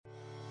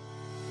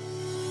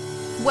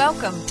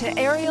Welcome to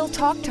Ariel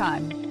Talk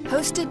Time,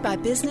 hosted by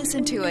business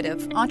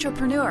intuitive,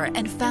 entrepreneur,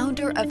 and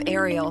founder of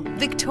Ariel,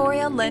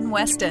 Victoria Lynn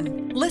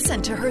Weston.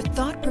 Listen to her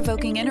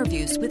thought-provoking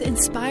interviews with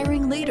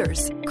inspiring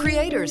leaders,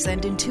 creators,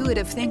 and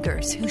intuitive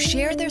thinkers who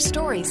share their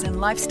stories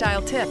and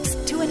lifestyle tips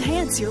to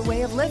enhance your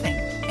way of living.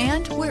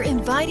 And we're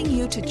inviting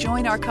you to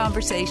join our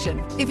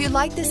conversation. If you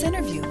like this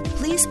interview,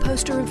 please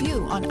post a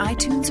review on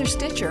iTunes or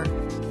Stitcher.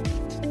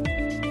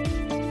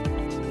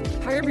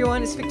 Hi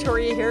everyone, it's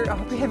Victoria here. I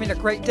hope you're having a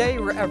great day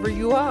wherever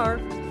you are.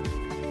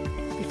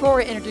 Before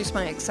I introduce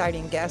my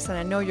exciting guest, and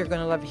I know you're going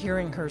to love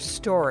hearing her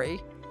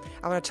story,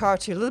 I want to talk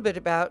to you a little bit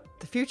about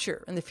the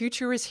future. And the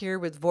future is here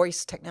with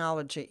voice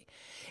technology.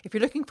 If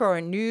you're looking for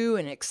a new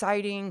and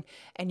exciting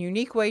and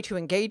unique way to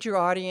engage your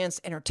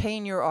audience,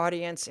 entertain your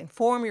audience,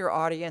 inform your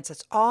audience,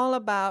 it's all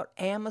about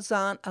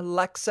Amazon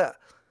Alexa.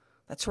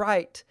 That's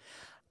right.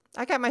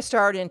 I got my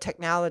start in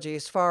technology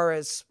as far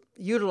as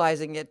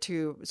utilizing it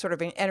to sort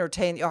of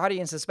entertain the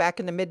audiences back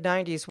in the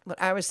mid-90s when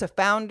I was the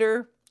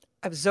founder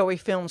of Zoe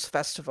Films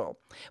Festival.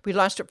 We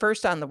launched it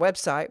first on the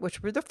website,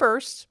 which were the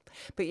first,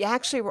 but you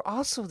actually were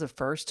also the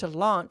first to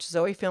launch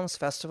Zoe Films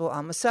Festival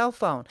on the cell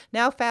phone.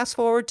 Now fast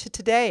forward to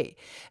today.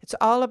 It's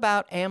all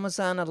about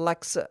Amazon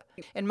Alexa.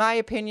 In my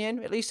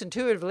opinion, at least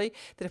intuitively,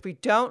 that if we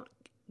don't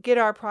get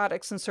our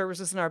products and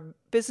services and our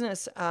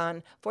business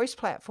on voice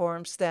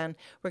platforms, then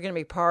we're going to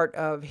be part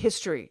of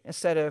history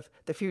instead of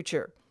the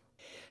future.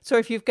 So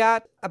if you've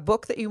got a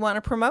book that you want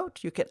to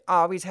promote, you can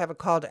always have a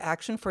call to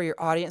action for your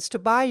audience to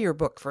buy your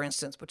book, for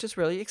instance, which is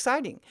really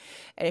exciting.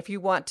 And if you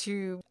want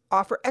to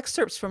offer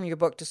excerpts from your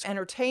book to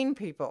entertain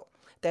people,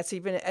 that's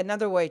even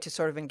another way to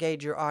sort of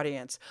engage your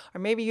audience. Or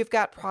maybe you've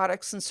got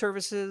products and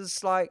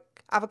services like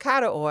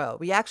avocado oil.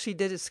 We actually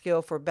did a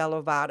skill for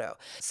Bellovado,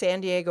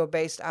 San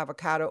Diego-based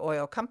avocado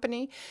oil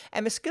company.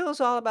 And the skill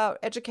is all about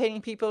educating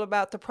people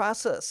about the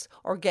process,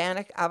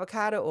 organic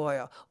avocado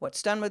oil,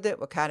 what's done with it,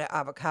 what kind of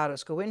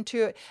avocados go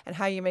into it, and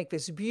how you make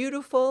this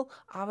beautiful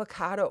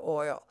avocado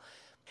oil.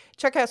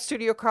 Check out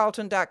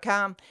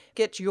studiocarlton.com.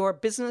 Get your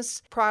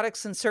business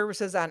products and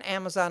services on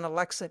Amazon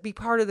Alexa. Be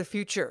part of the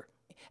future.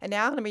 And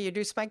now let me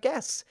introduce my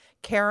guest,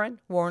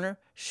 Karen Warner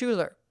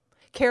Schuler.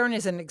 Karen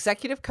is an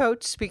executive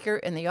coach, speaker,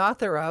 and the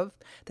author of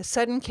The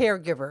Sudden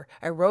Caregiver,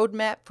 a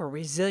roadmap for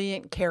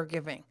resilient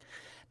caregiving.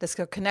 Let's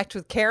go connect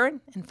with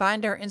Karen and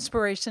find our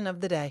inspiration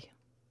of the day.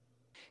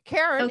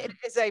 Karen, It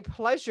is a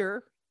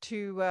pleasure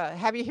to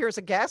have you here as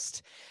a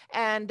guest,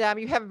 and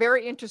you have a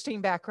very interesting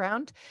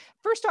background.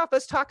 First off,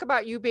 let's talk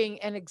about you being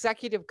an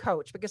executive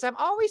coach, because I'm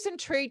always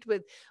intrigued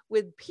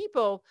with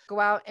people go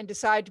out and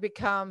decide to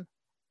become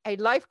a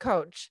life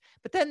coach,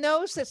 but then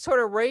those that sort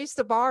of raise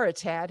the bar a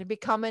tad and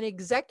become an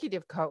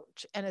executive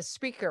coach and a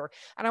speaker.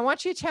 And I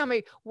want you to tell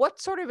me what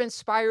sort of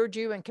inspired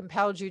you and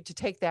compelled you to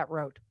take that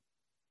road.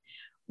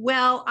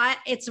 Well,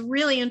 it's a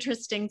really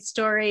interesting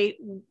story.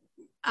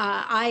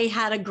 I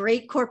had a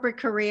great corporate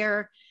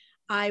career.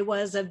 I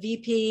was a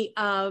VP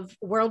of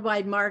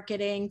worldwide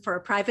marketing for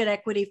a private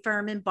equity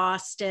firm in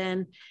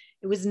Boston.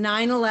 It was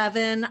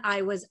 9/11.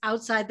 I was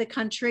outside the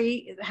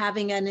country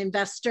having an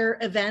investor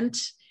event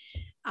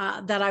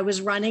that I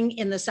was running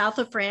in the south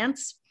of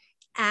France.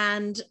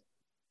 And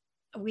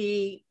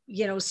we,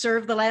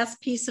 served the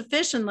last piece of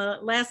fish and the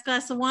last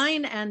glass of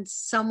wine. And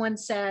someone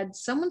said,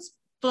 someone's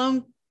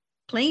flown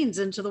planes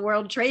into the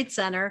World Trade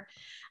Center.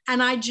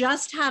 And I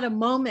just had a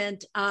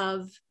moment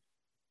of,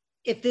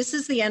 if this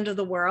is the end of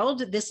the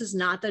world, this is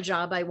not the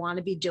job I want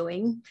to be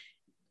doing.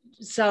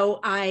 So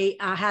I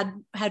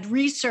had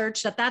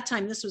researched at that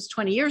time, this was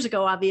 20 years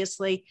ago,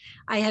 obviously,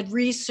 I had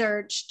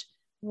researched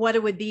what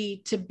it would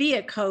be to be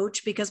a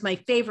coach, because my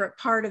favorite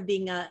part of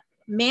being a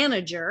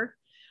manager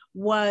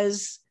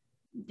was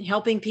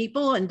helping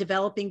people and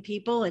developing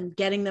people and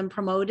getting them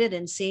promoted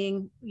and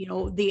seeing,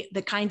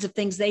 the kinds of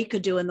things they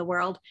could do in the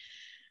world.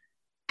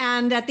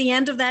 And at the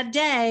end of that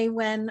day,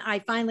 when I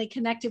finally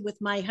connected with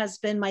my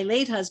husband, my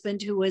late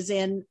husband, who was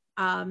in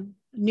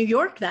New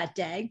York that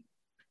day,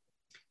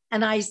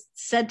 and I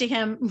said to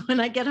him,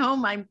 when I get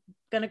home, I'm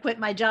going to quit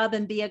my job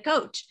and be a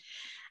coach.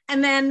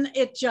 And then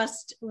it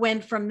just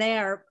went from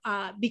there.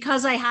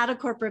 Because I had a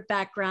corporate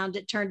background,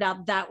 it turned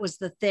out that was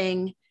the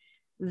thing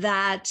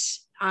that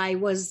I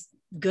was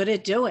good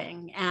at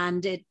doing.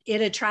 And it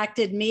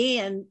attracted me,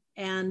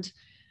 and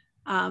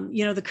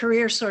the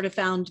career sort of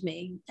found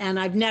me. And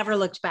I've never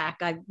looked back.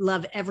 I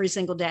love every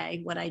single day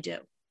what I do.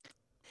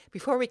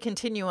 Before we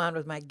continue on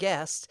with my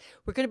guest,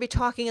 we're going to be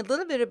talking a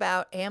little bit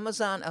about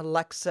Amazon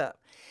Alexa.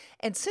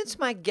 And since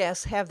my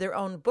guests have their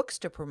own books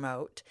to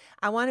promote,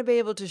 I want to be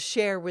able to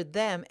share with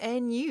them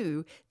and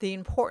you the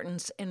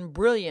importance and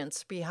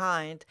brilliance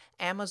behind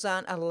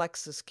Amazon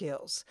Alexa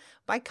skills.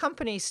 My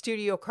company,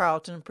 Studio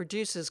Carlton,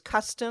 produces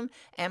custom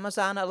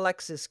Amazon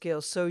Alexa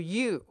skills so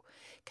you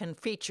can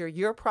feature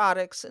your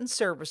products and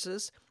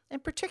services,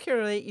 and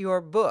particularly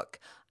your book,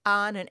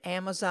 on an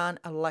Amazon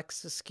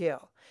Alexa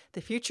skill.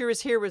 The future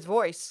is here with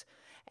voice,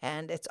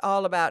 and it's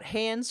all about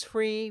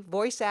hands-free,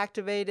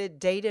 voice-activated,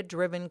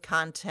 data-driven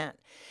content.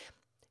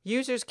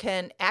 Users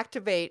can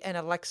activate an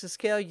Alexa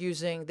skill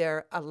using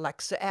their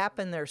Alexa app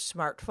in their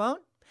smartphone,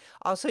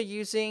 Also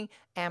using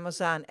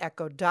Amazon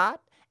Echo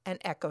Dot and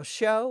Echo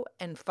Show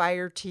and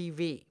Fire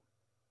TV.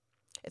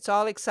 It's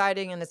all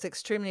exciting and it's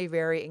extremely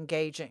very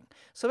engaging.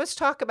 So let's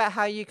talk about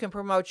how you can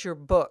promote your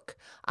book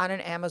on an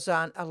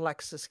Amazon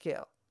Alexa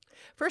skill.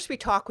 First, we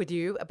talk with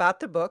you about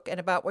the book and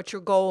about what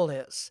your goal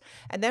is.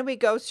 And then we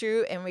go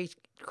through and we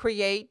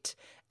create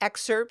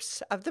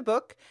excerpts of the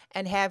book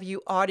and have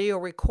you audio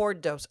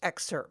record those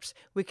excerpts.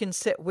 We can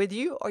sit with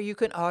you or you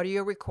can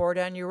audio record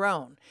on your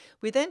own.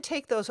 We then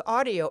take those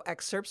audio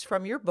excerpts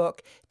from your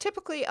book,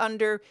 typically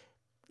under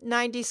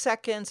 90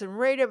 seconds and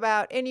right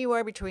about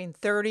anywhere between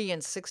 30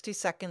 and 60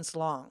 seconds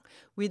long.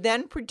 We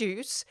then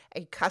produce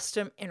a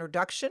custom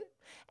introduction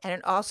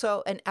and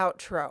also an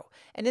outro.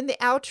 And in the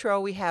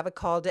outro, we have a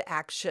call to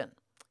action.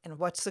 And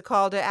what's the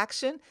call to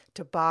action?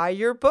 To buy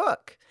your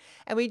book.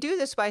 And we do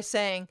this by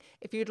saying,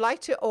 if you'd like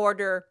to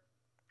order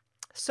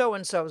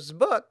so-and-so's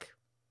book,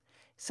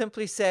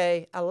 simply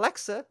say,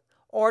 Alexa,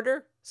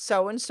 order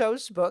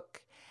so-and-so's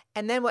book.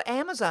 And then what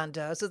Amazon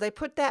does is they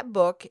put that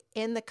book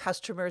in the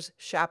customer's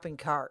shopping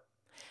cart.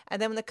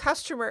 And then when the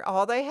customer,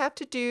 all they have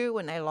to do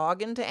when they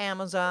log into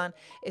Amazon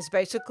is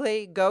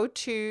basically go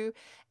to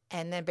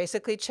and then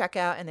basically check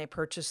out and they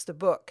purchase the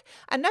book.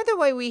 Another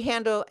way we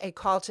handle a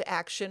call to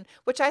action,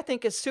 which I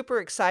think is super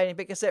exciting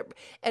because it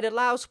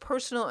allows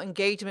personal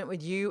engagement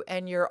with you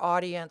and your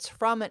audience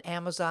from an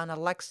Amazon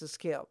Alexa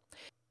skill.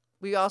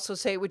 We also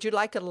say, would you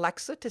like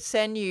Alexa to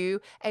send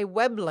you a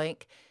web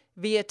link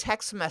via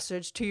text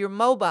message to your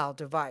mobile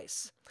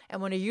device?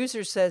 And when a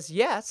user says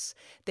yes,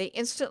 they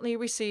instantly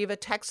receive a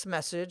text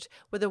message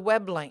with a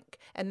web link.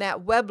 And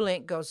that web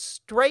link goes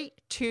straight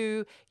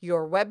to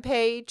your web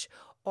page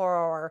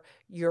or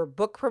your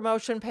book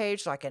promotion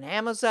page like an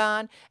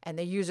Amazon, and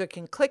the user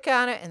can click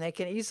on it and they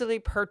can easily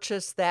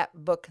purchase that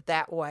book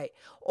that way.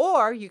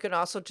 Or you can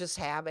also just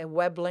have a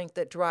web link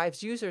that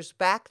drives users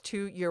back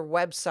to your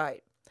website.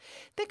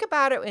 Think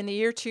about it in the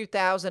year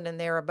 2000 and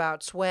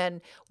thereabouts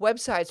when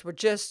websites were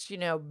just,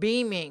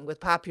 beaming with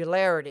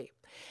popularity.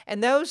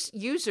 And those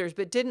users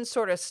but didn't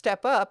sort of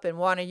step up and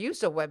want to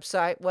use a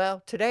website,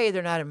 well, today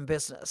they're not in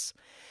business.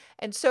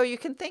 And so you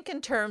can think in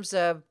terms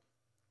of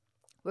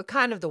we're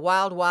kind of the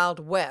wild, wild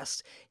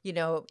west,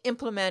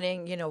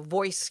 implementing,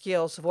 voice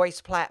skills,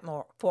 voice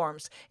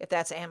platforms, if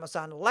that's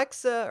Amazon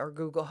Alexa or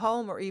Google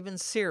Home or even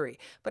Siri.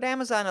 But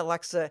Amazon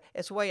Alexa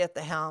is way at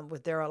the helm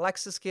with their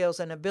Alexa skills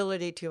and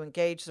ability to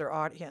engage their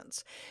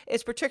audience.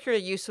 It's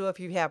particularly useful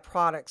if you have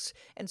products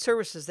and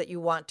services that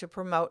you want to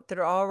promote that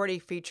are already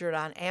featured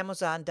on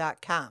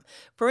Amazon.com.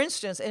 For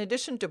instance, in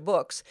addition to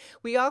books,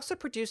 we also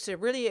produce a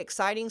really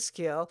exciting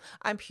skill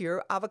on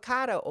pure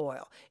avocado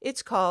oil.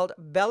 It's called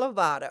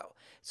Bellavado.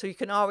 So you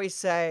can always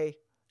say,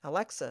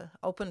 Alexa,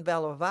 open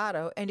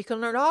Bellavado, and you can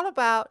learn all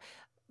about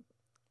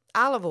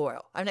olive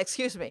oil.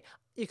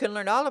 You can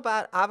learn all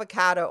about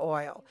avocado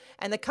oil.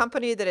 And the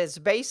company that is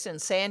based in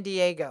San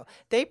Diego,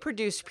 they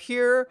produce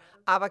pure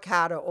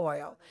avocado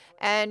oil.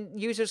 And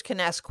users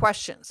can ask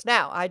questions.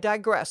 Now, I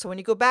digress. So when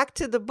you go back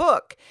to the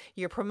book,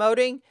 you're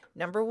promoting,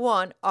 number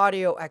one,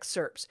 audio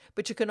excerpts.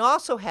 But you can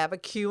also have a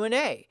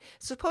Q&A.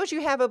 Suppose you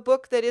have a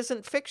book that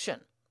isn't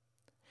fiction.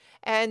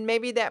 And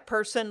maybe that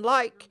person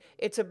let's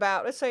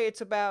say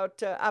it's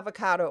about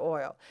avocado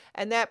oil.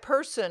 And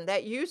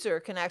that user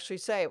can actually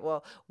say,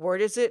 well, where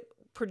is it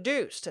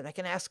produced? And they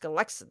can ask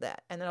Alexa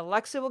that. And then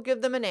Alexa will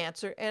give them an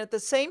answer. And at the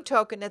same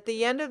token, at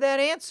the end of that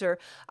answer,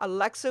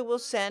 Alexa will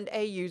send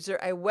a user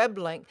a web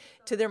link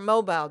to their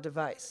mobile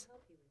device.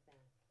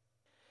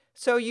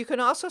 So you can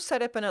also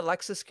set up an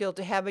Alexa skill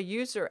to have a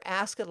user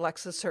ask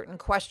Alexa certain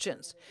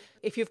questions.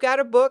 If you've got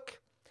a book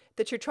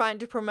that you're trying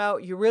to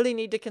promote, you really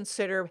need to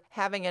consider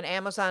having an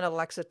Amazon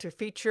Alexa to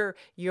feature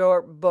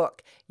your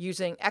book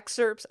using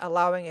excerpts,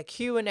 allowing a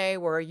Q&A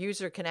where a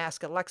user can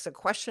ask Alexa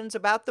questions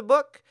about the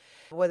book,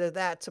 whether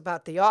that's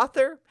about the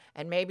author,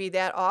 and maybe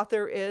that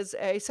author is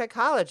a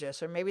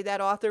psychologist, or maybe that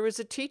author is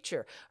a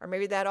teacher, or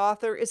maybe that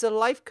author is a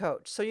life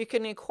coach. So you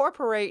can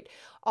incorporate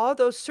all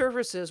those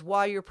services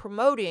while you're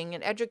promoting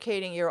and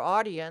educating your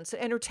audience,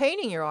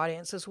 entertaining your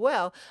audience as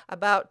well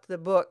about the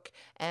book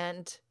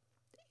and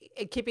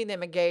keeping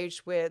them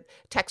engaged with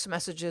text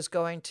messages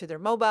going to their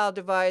mobile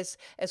device,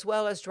 as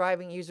well as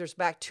driving users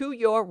back to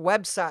your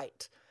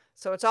website.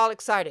 So it's all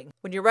exciting.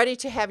 When you're ready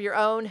to have your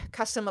own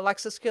custom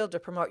Alexa skill to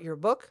promote your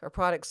book or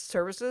product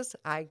services,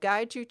 I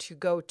guide you to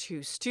go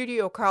to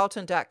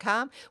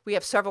studiocarlton.com. We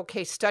have several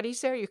case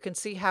studies there. You can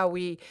see how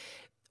we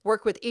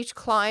work with each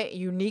client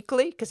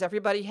uniquely because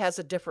everybody has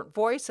a different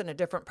voice and a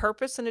different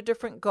purpose and a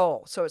different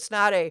goal. So it's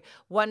not a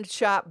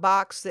one-shot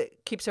box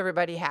that keeps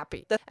everybody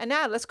happy. And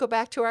now let's go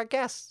back to our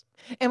guests.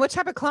 And what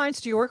type of clients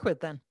do you work with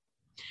then?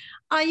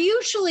 I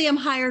usually am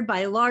hired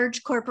by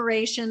large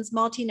corporations,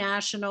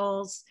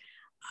 multinationals,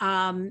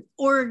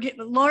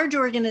 large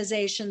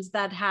organizations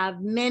that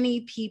have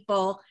many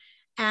people,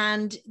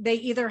 and they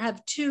either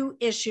have two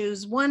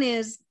issues. One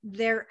is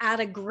they're at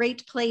a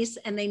great place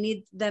and they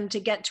need them to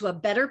get to a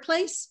better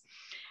place.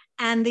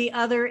 And the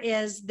other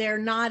is they're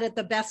not at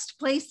the best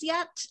place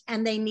yet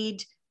and they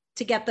need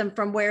to get them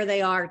from where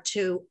they are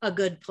to a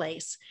good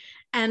place.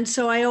 And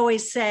so I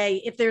always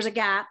say, if there's a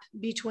gap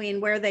between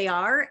where they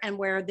are and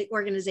where the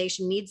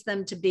organization needs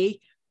them to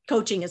be,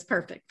 coaching is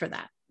perfect for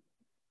that.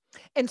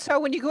 And so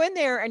when you go in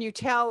there and you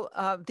tell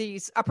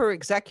these upper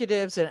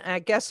executives and I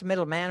guess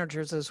middle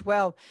managers as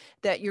well,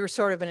 that you're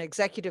sort of an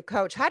executive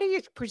coach, how do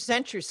you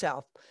present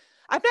yourself?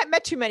 I've not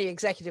met too many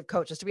executive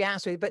coaches, to be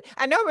honest with you, but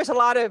I know there's a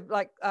lot of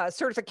like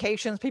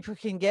certifications people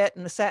can get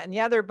and this, that, and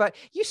the other, but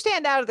you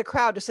stand out of the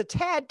crowd just a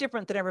tad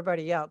different than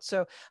everybody else.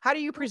 So how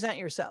do you present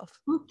yourself?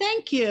 Well,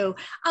 thank you.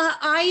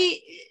 I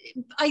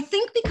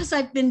think because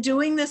I've been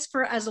doing this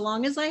for as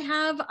long as I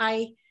have,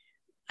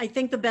 I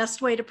think the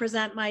best way to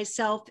present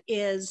myself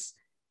is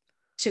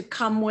to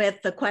come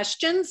with the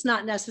questions,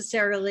 not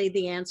necessarily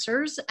the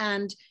answers,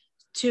 and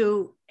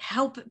to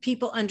help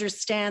people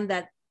understand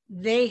that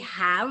they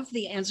have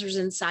the answers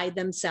inside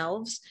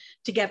themselves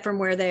to get from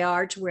where they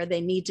are to where they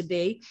need to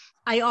be.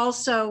 I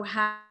also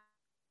have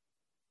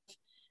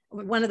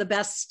one of the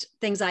best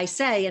things I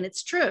say, and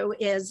it's true,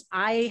 is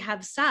I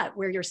have sat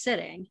where you're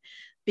sitting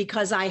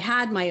because I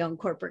had my own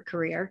corporate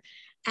career.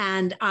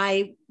 And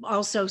I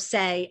also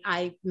say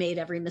I made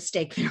every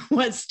mistake there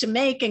was to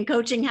make, and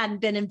coaching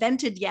hadn't been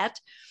invented yet.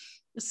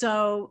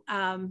 So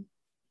I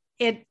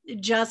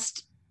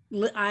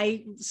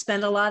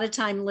spend a lot of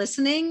time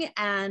listening.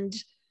 And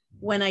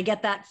when I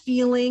get that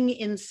feeling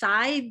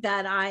inside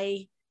that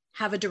I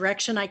have a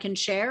direction I can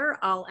share,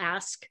 I'll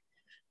ask,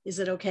 is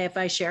it okay if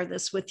I share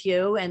this with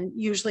you? And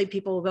usually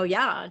people will go,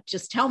 yeah,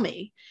 just tell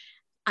me.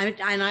 I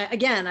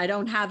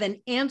don't have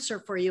an answer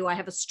for you. I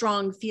have a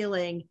strong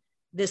feeling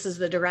this is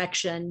the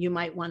direction you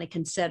might want to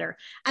consider.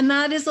 And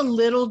that is a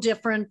little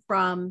different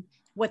from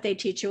what they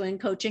teach you in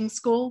coaching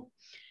school.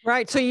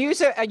 Right. So you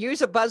use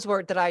a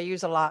buzzword that I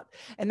use a lot,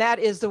 and that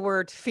is the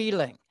word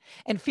feeling.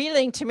 And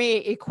feeling to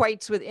me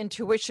equates with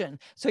intuition.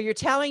 So you're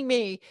telling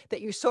me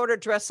that you sort of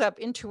dress up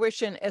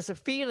intuition as a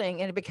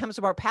feeling and it becomes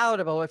more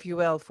palatable, if you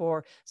will,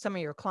 for some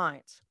of your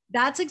clients.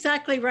 That's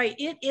exactly right.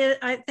 It is.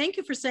 Thank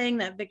you for saying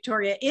that,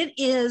 Victoria. It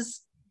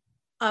is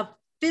a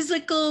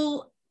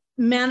physical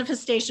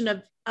manifestation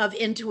of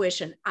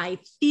intuition. I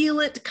feel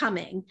it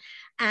coming,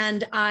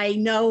 and I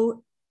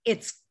know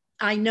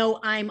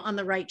I'm on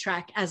the right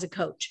track as a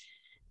coach.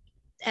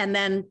 And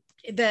then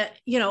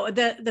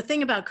the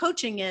thing about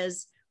coaching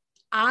is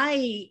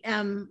I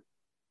am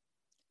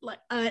like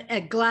a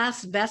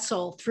glass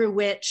vessel through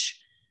which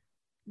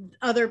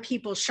other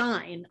people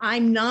shine.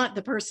 I'm not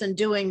the person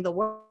doing the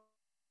work.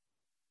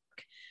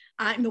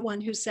 I'm the one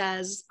who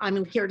says,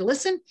 I'm here to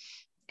listen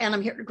and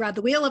I'm here to grab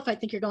the wheel if I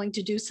think you're going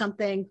to do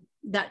something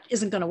that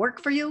isn't going to work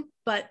for you.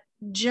 But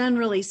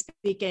generally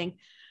speaking,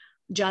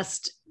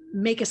 just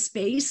make a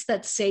space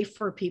that's safe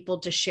for people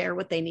to share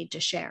what they need to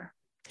share.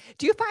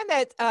 Do you find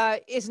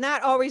that is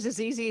not always as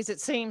easy as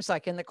it seems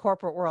like in the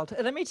corporate world?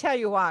 And let me tell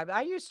you why.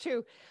 I used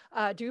to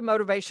do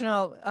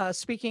motivational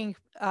speaking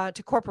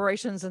to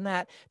corporations and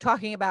that,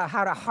 talking about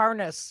how to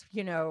harness,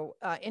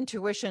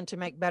 intuition to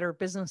make better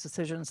business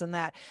decisions and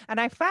that. And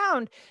I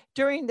found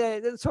during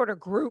the sort of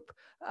group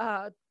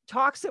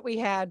talks that we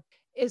had,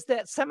 is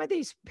that some of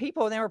these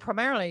people, and they were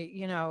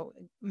primarily,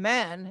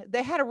 men,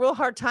 they had a real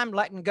hard time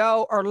letting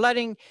go or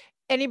letting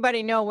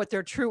anybody know what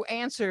their true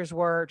answers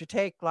were to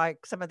take,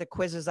 like some of the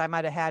quizzes I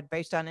might have had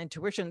based on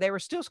intuition. They were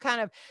still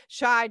kind of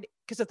shy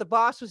because if the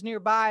boss was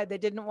nearby, they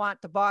didn't want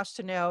the boss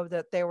to know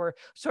that they were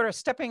sort of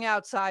stepping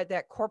outside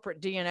that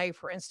corporate DNA,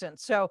 for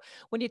instance. So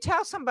when you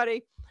tell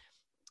somebody,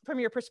 from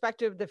your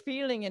perspective, the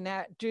feeling in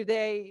that, do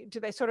they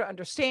sort of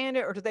understand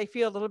it, or do they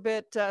feel a little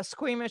bit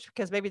squeamish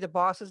because maybe the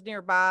boss is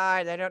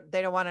nearby?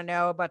 They don't want to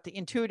know about the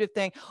intuitive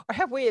thing, or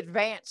have we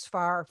advanced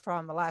far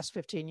from the last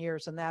 15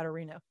 years in that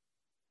arena?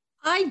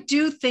 I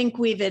do think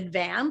we've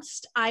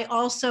advanced. I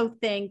also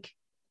think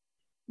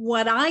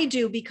what I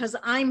do, because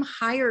I'm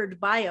hired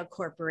by a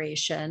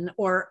corporation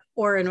or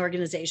an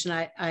organization,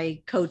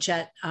 I coach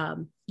at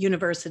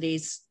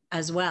universities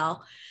as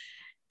well,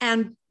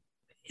 and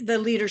the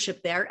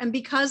leadership there. And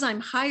because I'm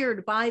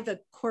hired by the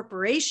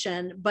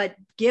corporation, but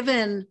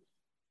given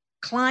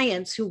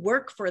clients who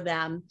work for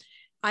them,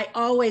 I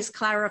always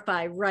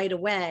clarify right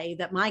away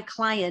that my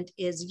client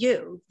is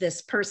you,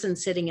 this person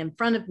sitting in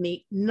front of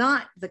me,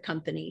 not the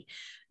company.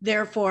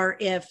 Therefore,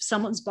 if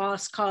someone's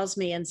boss calls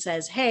me and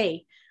says,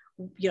 hey,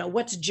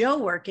 what's Joe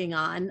working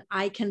on?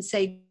 I can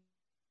say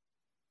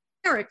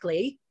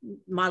generically,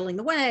 modeling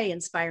the way,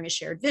 inspiring a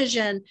shared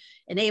vision,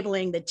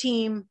 enabling the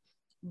team.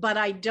 But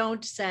I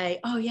don't say,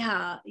 oh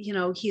yeah,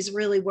 he's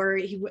really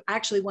worried. He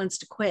actually wants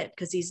to quit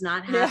because he's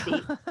not happy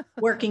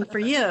working for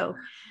you.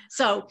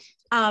 So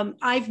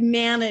I've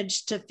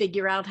managed to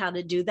figure out how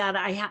to do that.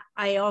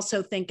 I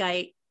also think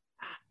I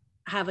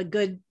have a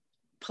good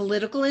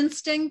political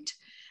instinct.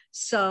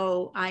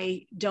 So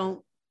I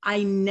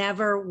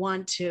never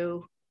want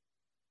to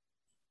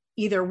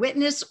either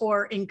witness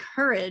or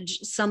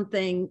encourage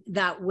something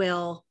that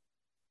will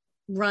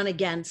run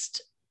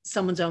against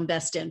someone's own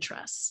best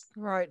interests.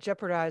 Right.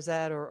 Jeopardize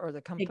that or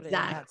the company.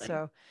 Exactly.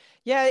 So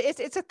Yeah,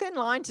 it's a thin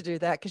line to do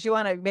that because you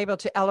want to be able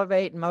to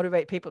elevate and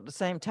motivate people at the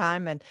same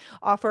time and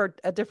offer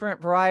a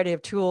different variety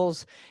of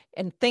tools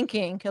and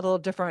thinking a little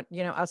different,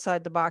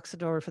 outside the box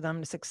in order for them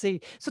to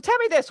succeed. So tell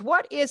me this,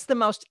 what is the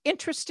most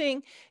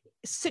interesting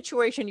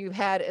situation you've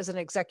had as an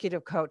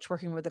executive coach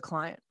working with a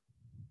client?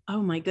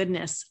 Oh my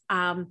goodness.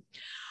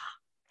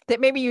 That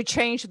maybe you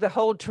changed the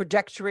whole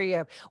trajectory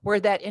of where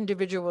that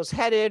individual was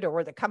headed or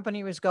where the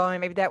company was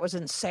going. Maybe that was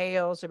in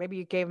sales, or maybe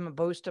you gave them a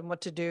boost on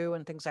what to do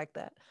and things like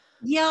that.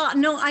 Yeah,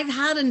 no, I've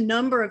had a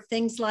number of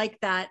things like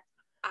that.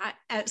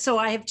 So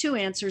I have two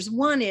answers.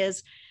 One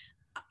is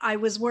I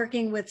was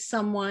working with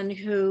someone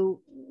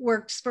who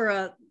works for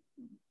a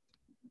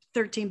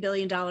 $13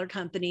 billion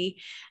company,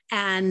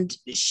 and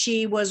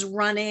she was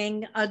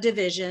running a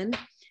division,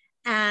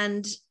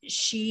 and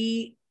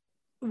she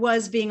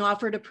was being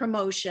offered a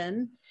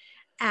promotion.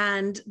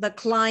 And the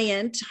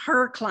client,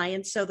 her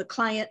client, so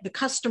the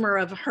customer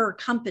of her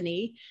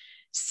company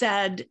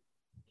said,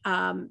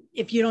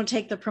 if you don't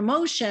take the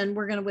promotion,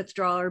 we're going to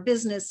withdraw our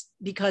business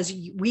because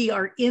we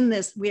are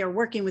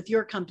working with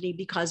your company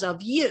because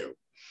of you.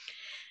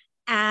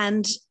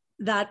 And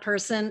that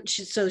person,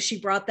 she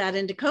brought that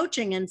into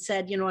coaching and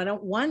said, I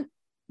don't want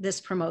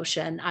this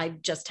promotion. I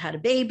just had a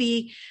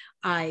baby.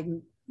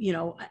 I'm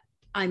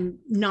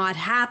not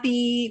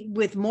happy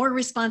with more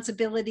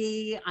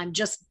responsibility. I'm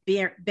just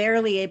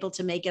barely able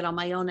to make it on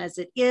my own as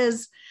it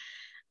is.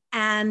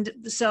 And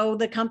so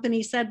the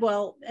company said,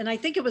 well, and I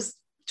think it was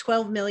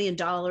 $12 million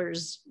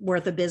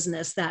worth of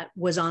business that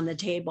was on the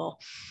table.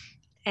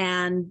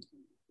 And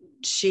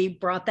she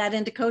brought that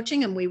into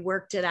coaching and we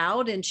worked it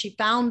out, and she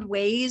found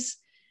ways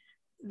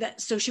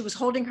so she was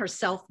holding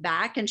herself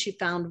back, and she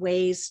found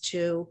ways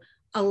to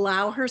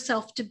allow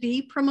herself to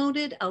be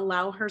promoted,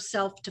 allow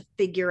herself to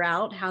figure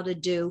out how to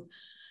do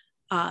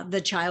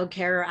the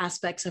childcare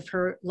aspects of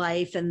her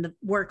life and the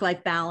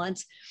work-life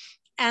balance.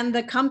 And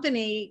the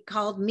company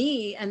called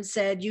me and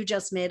said, you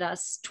just made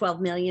us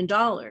 $12 million.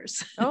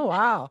 Oh,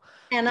 wow.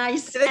 And I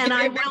Did they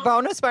give you a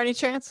bonus by any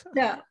chance?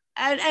 Yeah.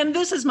 And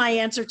this is my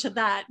answer to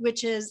that,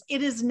 which is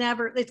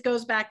it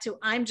goes back to,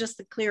 I'm just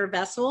the clear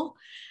vessel.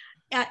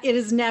 It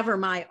is never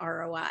my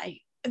ROI.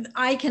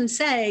 I can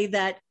say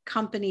that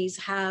companies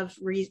have,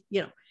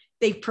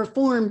 they've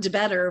performed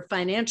better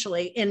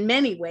financially in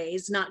many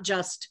ways, not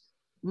just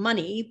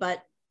money,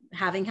 but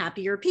having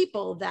happier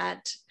people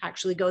that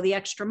actually go the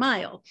extra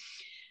mile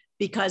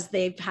because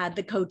they've had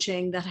the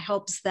coaching that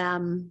helps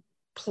them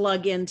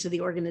plug into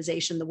the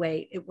organization the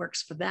way it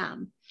works for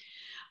them.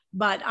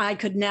 But I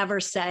could never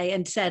say,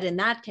 and said in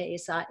that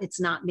case, it's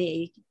not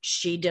me.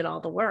 She did all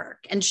the work,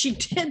 and she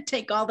did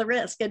take all the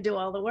risk and do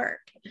all the work.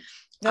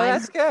 No,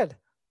 that's good.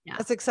 Yeah.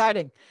 That's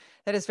exciting.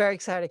 That is very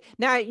exciting.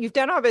 Now you've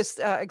done all this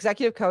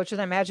executive coach,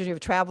 and I imagine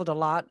you've traveled a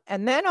lot.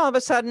 And then all of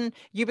a sudden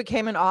you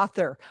became an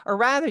author, or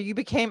rather you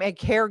became a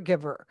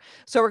caregiver.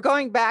 So we're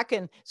going back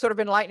and sort of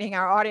enlightening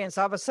our audience.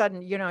 All of a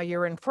sudden,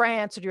 you're in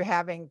France and you're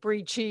having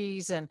brie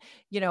cheese and,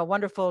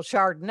 wonderful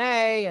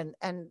Chardonnay,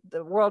 and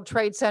the World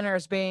Trade Center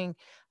is being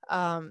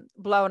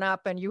blown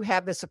up, and you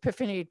have this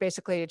epiphany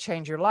basically to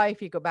change your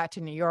life. You go back to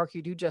New York,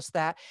 you do just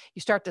that.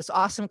 You start this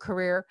awesome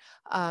career,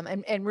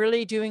 and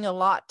really doing a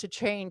lot to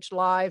change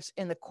lives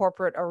in the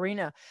corporate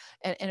arena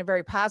in a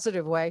very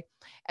positive way.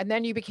 And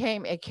then you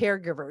became a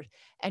caregiver,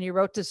 and you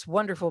wrote this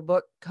wonderful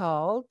book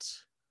called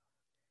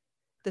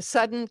The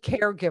Sudden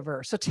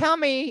Caregiver. So tell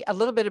me a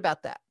little bit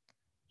about that.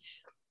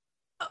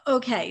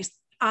 Okay.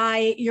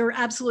 You're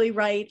absolutely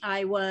right.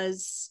 I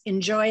was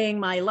enjoying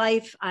my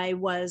life. I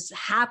was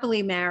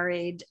happily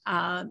married.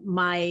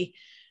 My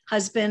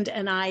husband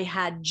and I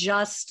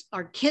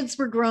our kids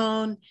were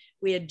grown.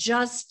 We had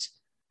just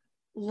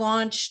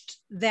launched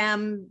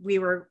them. We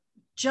were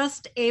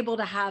just able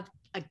to have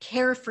a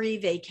carefree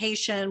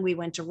vacation. We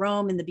went to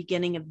Rome in the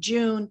beginning of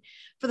June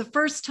for the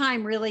first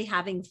time, really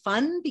having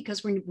fun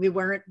because we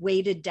weren't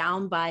weighted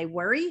down by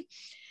worry.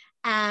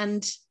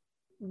 And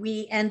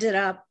we ended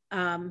up,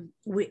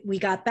 we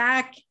got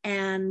back,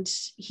 and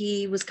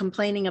he was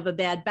complaining of a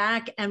bad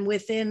back. And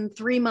within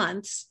 3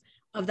 months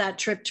of that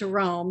trip to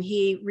Rome,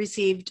 he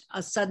received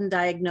a sudden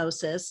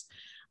diagnosis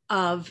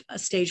of a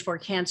stage 4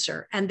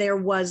 cancer. And there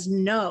was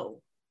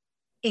no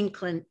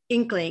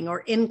inkling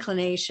or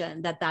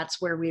inclination that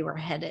that's where we were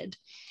headed.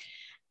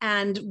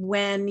 And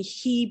when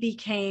he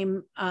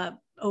became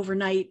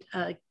overnight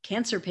a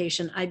cancer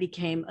patient, I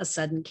became a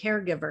sudden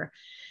caregiver.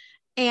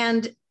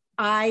 And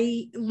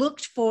I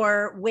looked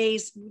for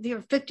ways. There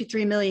are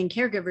 53 million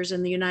caregivers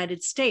in the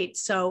United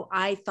States. So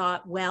I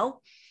thought,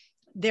 well,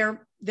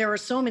 there are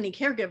so many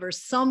caregivers.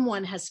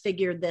 Someone has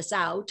figured this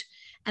out.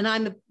 And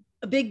I'm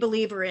a big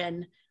believer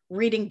in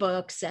reading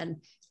books and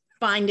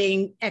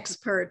finding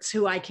experts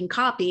who I can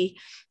copy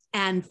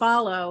and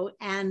follow.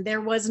 And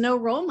there was no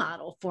role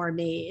model for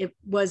me. It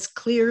was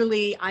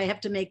clearly, I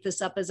have to make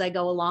this up as I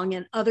go along,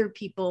 and other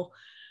people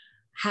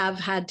have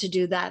had to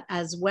do that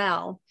as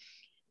well.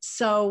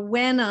 So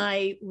when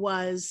I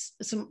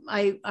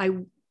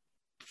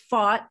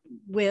fought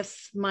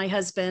with my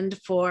husband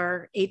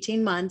for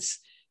 18 months.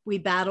 We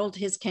battled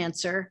his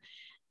cancer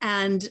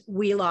and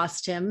we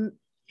lost him.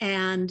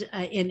 and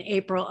in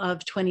April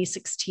of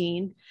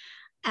 2016.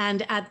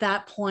 And at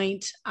that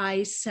point,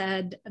 I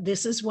said,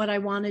 this is what I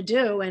want to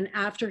do. And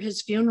after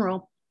his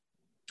funeral,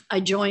 I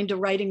joined a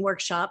writing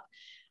workshop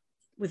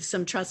with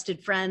some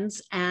trusted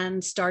friends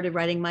and started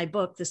writing my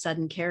book, The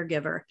Sudden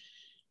Caregiver.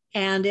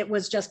 And it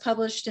was just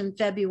published in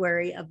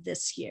February of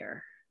this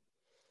year.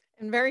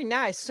 And very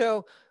nice.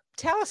 So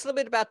tell us a little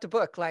bit about the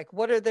book. Like,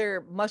 what are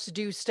their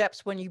must-do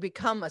steps when you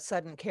become a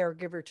sudden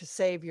caregiver to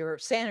save your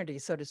sanity,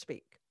 so to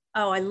speak?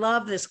 Oh, I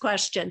love this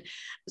question.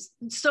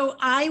 So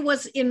I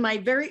was in my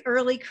very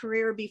early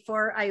career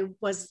before I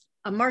was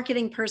a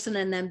marketing person,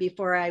 and then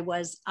before I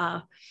was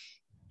a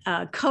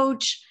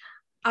coach,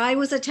 I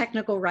was a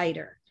technical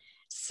writer.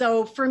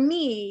 So for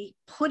me,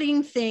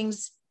 putting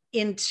things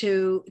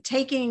into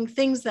taking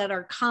things that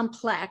are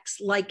complex,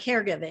 like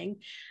caregiving,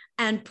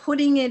 and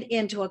putting it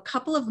into a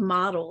couple of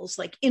models,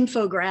 like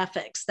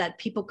infographics that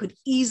people could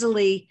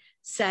easily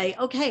say,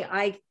 okay,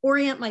 I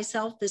orient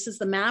myself. This is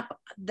the map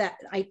that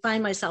I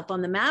find myself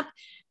on the map.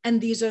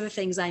 And these are the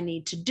things I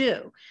need to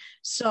do.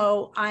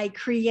 So I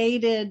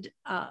created,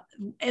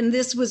 and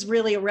this was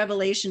really a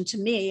revelation to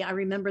me. I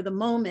remember the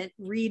moment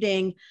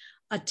reading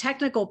a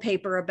technical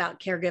paper about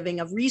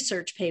caregiving, a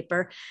research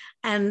paper.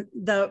 And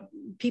the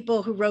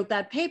people who wrote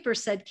that paper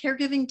said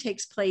caregiving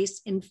takes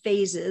place in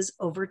phases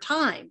over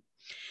time.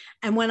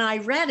 And when I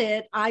read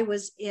it, I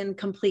was in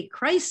complete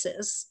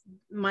crisis.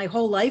 My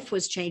whole life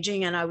was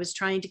changing and I was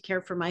trying to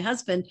care for my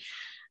husband.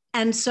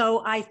 And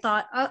so I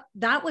thought,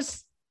 that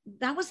was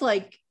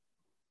like,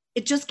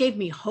 it just gave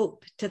me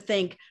hope to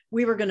think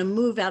we were going to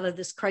move out of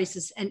this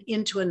crisis and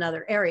into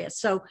another area.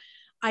 So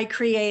I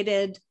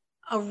created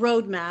a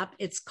roadmap.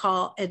 It's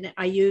called, and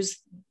I use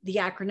the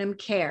acronym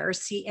CARE,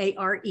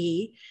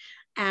 C-A-R-E,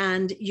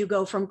 and you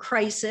go from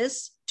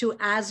crisis to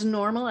as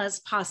normal as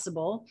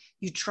possible.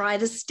 You try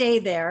to stay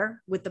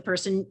there with the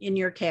person in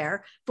your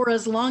care for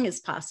as long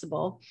as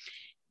possible.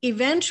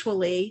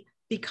 Eventually,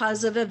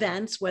 because of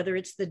events, whether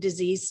it's the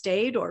disease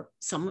state or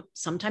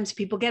sometimes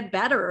people get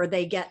better or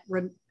they get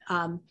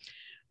a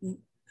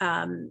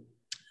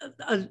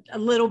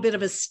little bit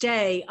of a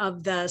stay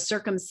of the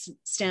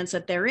circumstance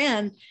that they're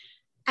in.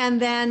 And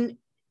then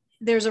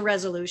there's a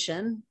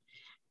resolution.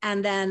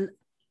 And then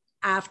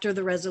after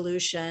the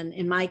resolution,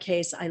 in my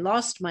case, I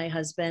lost my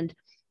husband.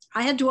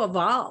 I had to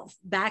evolve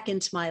back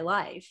into my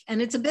life.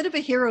 And it's a bit of a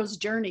hero's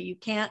journey. You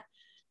can't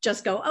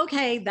just go,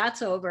 okay,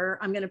 that's over.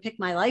 I'm going to pick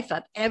my life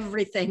up.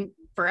 Everything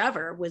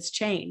forever was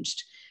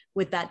changed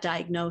with that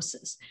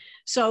diagnosis.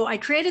 So I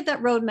created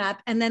that roadmap.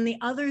 And then the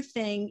other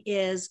thing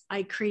is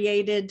I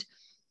created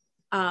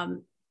a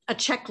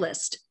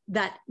checklist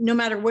that no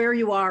matter where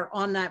you are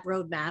on that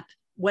roadmap,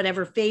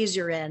 whatever phase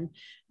you're in,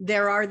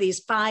 there are these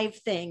 5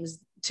 things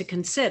to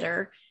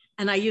consider.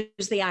 And I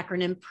use the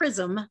acronym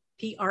PRISM,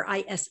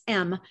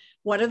 P-R-I-S-M.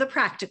 What are the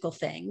practical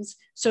things?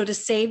 So to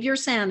save your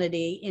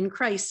sanity in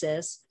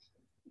crisis,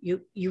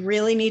 you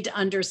really need to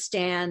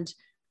understand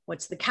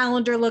what's the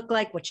calendar look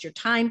like, what's your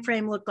time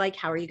frame look like,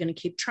 how are you going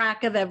to keep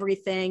track of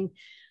everything,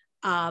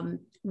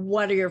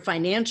 what are your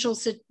financial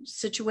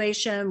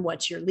situation,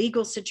 what's your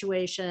legal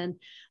situation,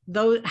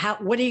 what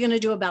are you going to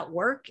do about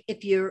work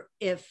if you're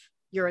a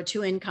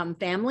 2-income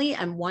family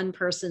and one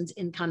person's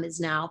income is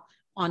now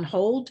on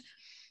hold.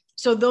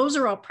 So those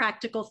are all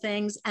practical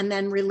things. And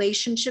then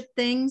relationship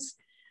things.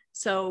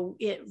 So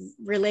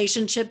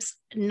relationships,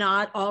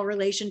 not all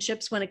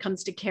relationships when it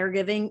comes to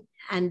caregiving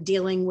and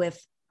dealing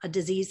with a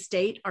disease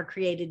state are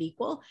created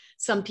equal.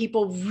 Some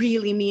people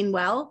really mean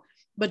well,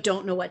 but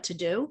don't know what to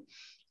do.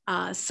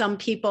 Some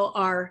people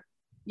are,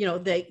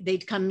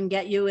 they'd come and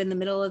get you in the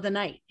middle of the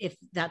night if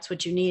that's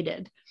what you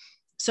needed.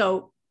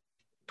 So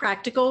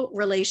practical,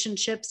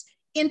 relationships,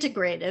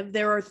 integrative.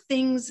 There are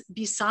things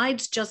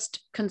besides just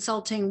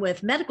consulting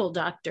with medical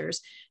doctors,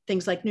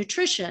 things like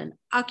nutrition,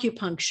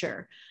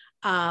 acupuncture,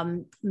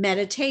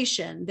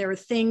 meditation. There are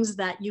things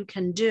that you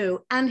can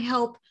do and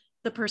help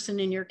the person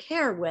in your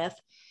care with.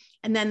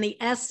 And then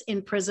the S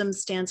in PRISM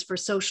stands for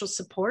social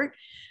support.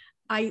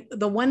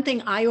 The one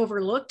thing I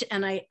overlooked,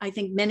 and I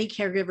think many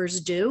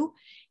caregivers do,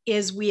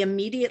 is we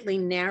immediately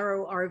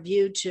narrow our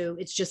view to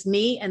it's just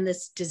me and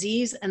this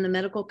disease and the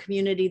medical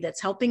community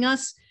that's helping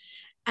us.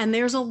 And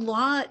there's a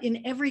lot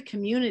in every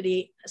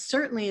community,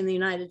 certainly in the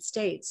United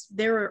States,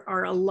 there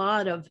are a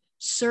lot of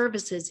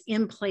services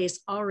in place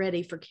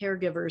already for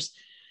caregivers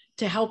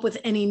to help with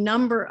any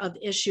number of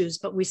issues,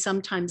 but we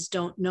sometimes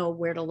don't know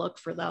where to look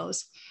for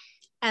those.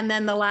 And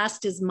then the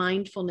last is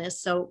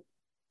mindfulness. So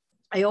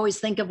I always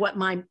think of what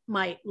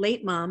my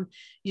late mom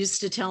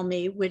used to tell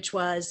me, which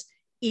was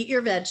eat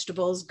your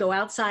vegetables, go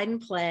outside and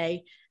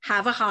play,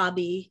 have a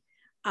hobby,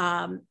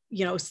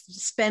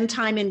 spend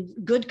time in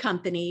good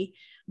company.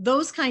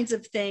 Those kinds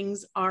of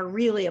things are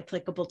really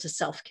applicable to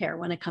self-care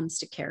when it comes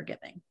to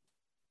caregiving.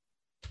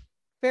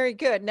 Very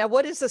good. Now,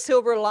 what is the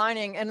silver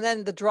lining and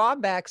then the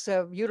drawbacks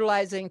of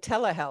utilizing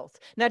telehealth?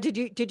 Now, did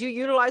you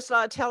utilize a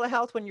lot of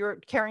telehealth when you were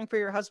caring for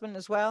your husband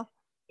as well?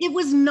 It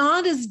was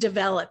not as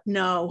developed,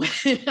 no.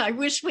 I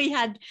wish we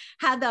had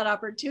that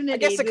opportunity. I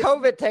guess the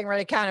COVID thing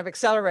really kind of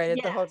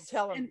accelerated the whole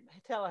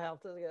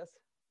telehealth, I guess.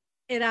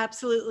 It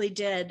absolutely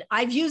did.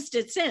 I've used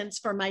it since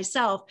for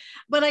myself,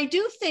 but I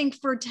do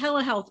think for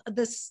telehealth,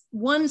 this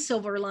one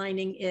silver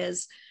lining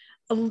is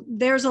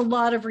there's a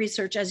lot of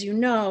research, as you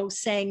know,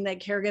 saying that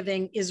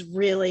caregiving is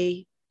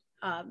really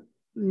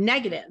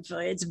negative.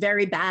 It's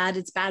very bad.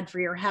 It's bad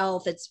for your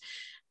health. It's,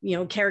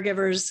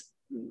 caregivers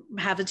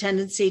have a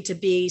tendency to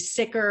be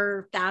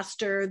sicker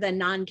faster than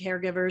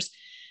non-caregivers,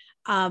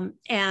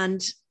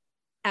 and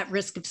at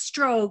risk of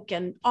stroke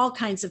and all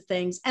kinds of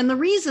things. And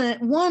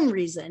one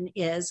reason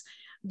is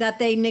that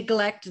they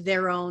neglect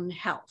their own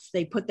health.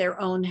 They put their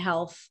own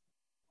health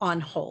on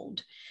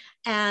hold.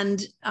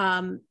 And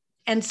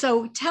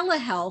so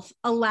telehealth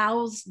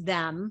allows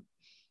them,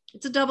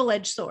 it's a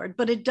double-edged sword,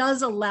 but it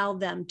does allow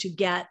them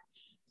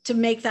to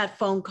make that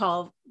phone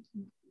call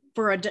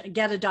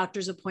get a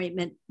doctor's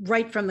appointment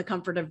right from the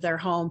comfort of their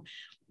home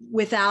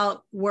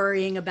without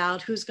worrying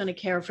about who's going to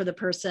care for the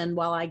person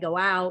while I go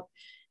out.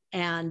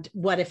 And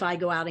what if I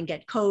go out and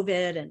get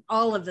COVID, and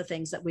all of the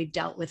things that we've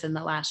dealt with in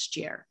the last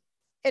year.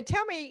 And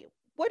tell me,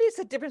 what is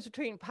the difference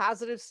between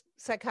positive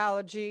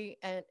psychology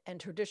and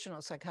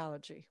traditional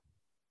psychology?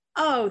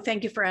 Oh,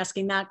 thank you for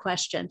asking that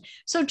question.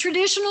 So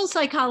traditional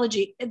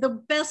psychology,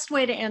 the best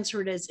way to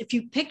answer it is if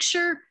you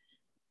picture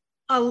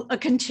a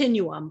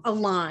continuum, a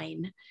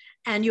line,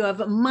 and you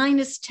have a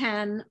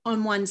 -10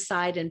 on one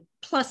side and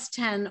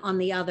 +10 on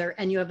the other,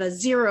 and you have a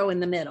 0 in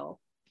the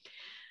middle.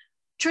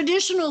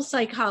 Traditional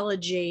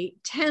psychology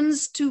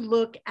tends to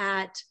look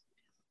at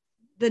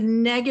the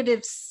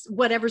negatives,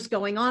 whatever's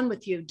going on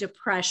with you,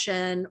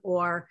 depression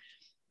or,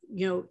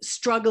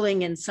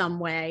 struggling in some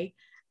way.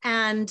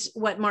 And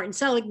what Martin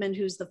Seligman,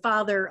 who's the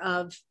father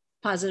of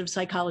positive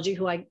psychology,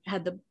 who I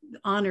had the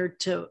honor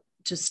to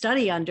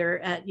study under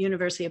at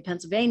University of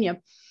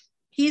Pennsylvania,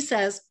 he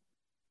says,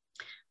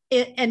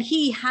 and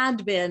he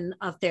had been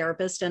a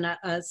therapist and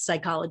a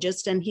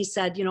psychologist. And he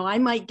said, I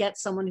might get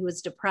someone who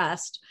is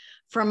depressed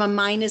from a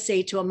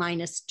 -8 to a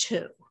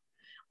 -2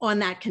 on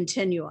that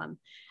continuum.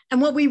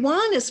 And what we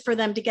want is for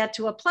them to get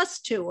to a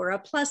 +2 or a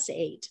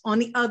 +8 on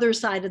the other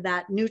side of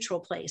that neutral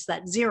place,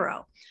 that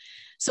 0.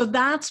 So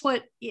that's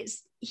what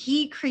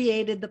he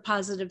created the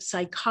positive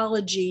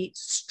psychology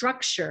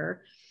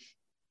structure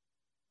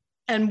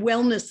and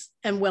wellness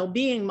and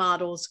well-being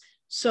models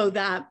so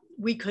that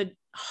we could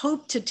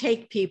hope to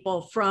take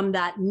people from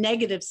that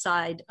negative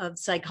side of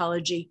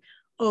psychology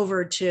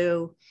over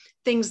to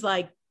things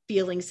like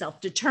feeling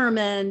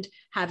self-determined,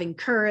 having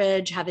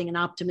courage, having an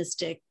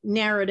optimistic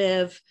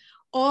narrative.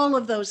 All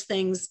of those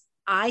things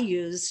I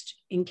used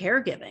in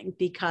caregiving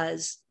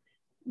because,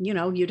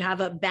 you'd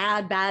have a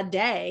bad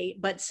day,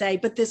 but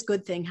this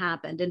good thing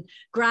happened. And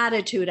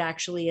gratitude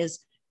actually is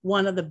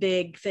one of the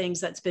big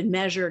things that's been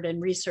measured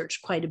and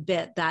researched quite a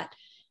bit that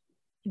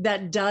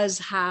does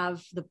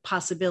have the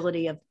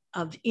possibility of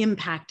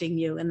impacting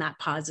you in that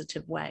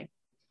positive way.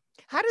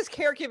 How does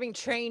caregiving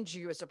change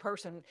you as a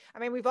person? I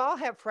mean, we've all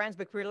had friends,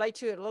 but we relate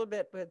to it a little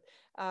bit with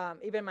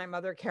even my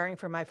mother caring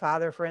for my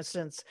father, for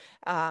instance,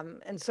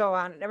 and so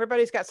on.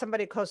 Everybody's got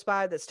somebody close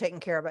by that's taking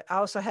care of it. I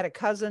also had a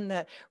cousin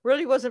that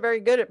really wasn't very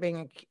good at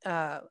being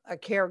a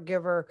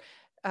caregiver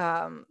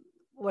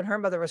when her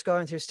mother was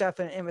going through stuff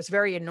and was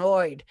very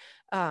annoyed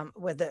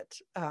with it,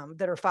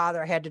 that her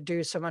father had to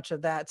do so much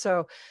of that.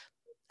 So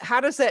how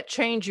does that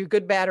change you,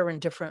 good, bad, or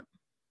indifferent?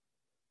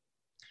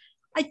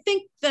 I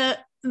think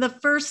the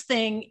first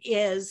thing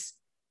is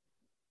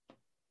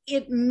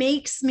it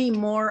makes me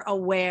more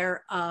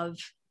aware of,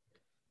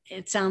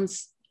 it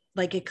sounds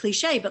like a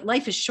cliche, but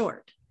life is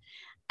short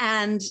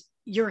and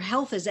your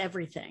health is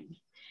everything.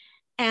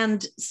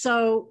 And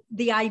so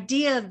the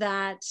idea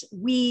that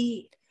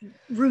we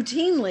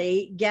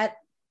routinely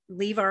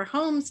leave our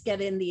homes,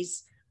 get in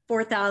these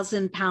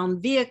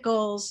 4,000-pound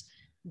vehicles,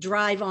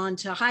 drive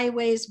onto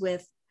highways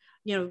with,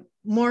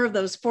 more of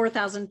those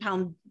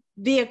 4,000-pound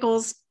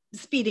vehicles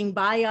speeding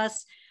by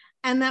us,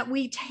 and that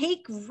we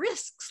take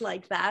risks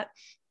like that,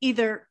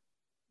 either,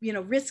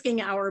 risking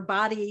our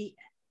body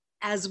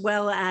as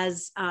well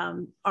as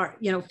our,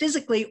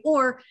 physically,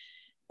 or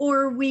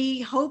we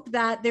hope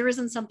that there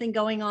isn't something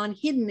going on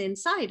hidden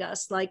inside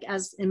us, like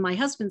as in my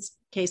husband's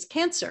case,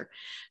 cancer.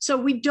 So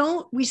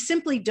we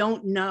simply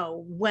don't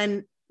know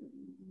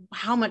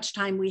how much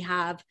time we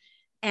have,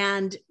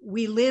 and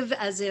we live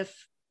as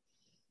if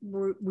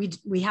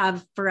we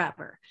have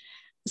forever.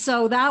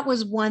 So that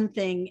was one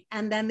thing.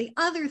 And then the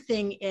other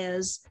thing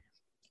is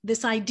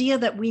this idea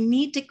that we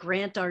need to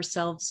grant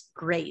ourselves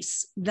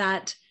grace,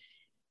 that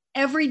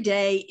every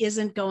day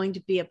isn't going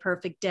to be a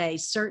perfect day,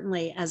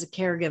 certainly as a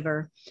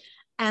caregiver.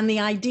 And the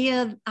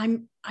idea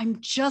I'm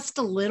just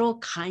a little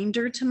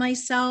kinder to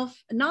myself,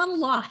 not a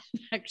lot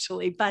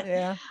actually, but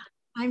yeah.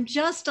 I'm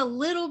just a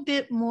little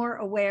bit more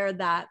aware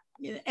that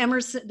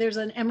there's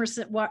an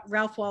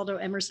Ralph Waldo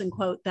Emerson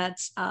quote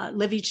that's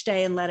live each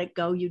day and let it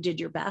go. You did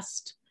your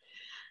best.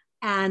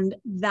 And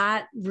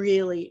that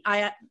really,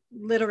 I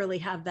literally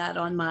have that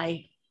on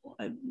my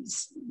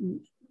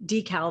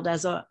decaled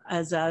as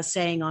a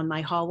saying on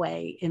my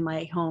hallway in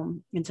my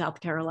home in South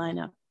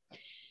Carolina,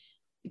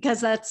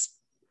 because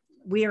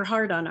we are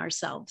hard on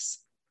ourselves.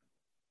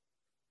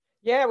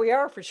 Yeah, we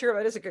are for sure.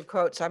 That is a good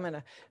quote. So I'm going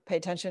to pay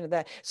attention to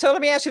that. So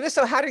let me ask you this.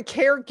 So how did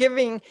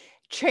caregiving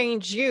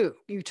change you?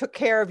 You took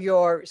care of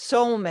your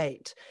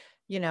soulmate,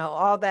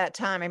 all that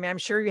time. I mean, I'm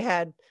sure you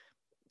had,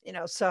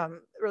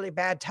 some really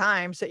bad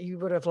times that you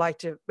would have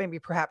liked to maybe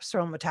perhaps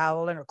throw in the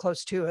towel in or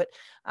close to it.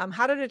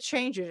 How did it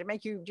change you? Did it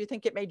make you, do you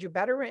think it made you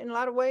better in a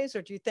lot of ways?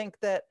 Or do you think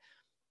that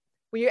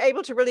were you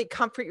able to really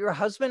comfort your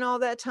husband all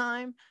that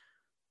time?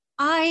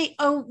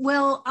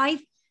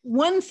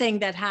 One thing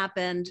that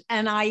happened,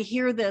 and I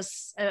hear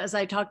this as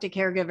I talk to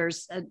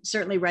caregivers,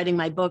 certainly writing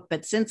my book,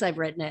 but since I've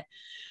written it,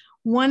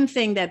 one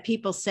thing that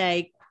people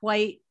say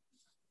quite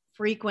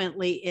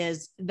frequently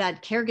is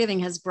that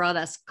caregiving has brought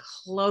us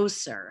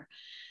closer.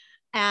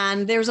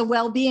 And there's a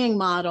well-being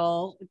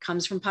model, it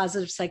comes from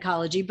positive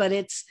psychology, but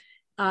it's,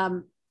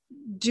 can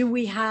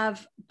we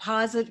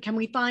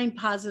find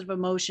positive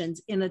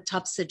emotions in a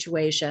tough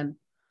situation?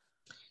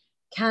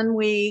 Can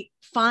we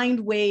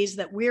find ways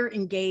that we're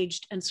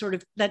engaged and sort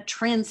of that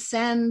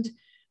transcend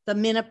the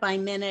minute by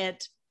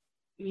minute,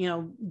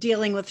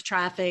 dealing with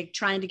traffic,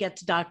 trying to get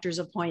to doctor's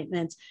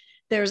appointments?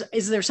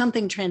 Is there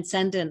something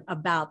transcendent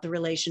about the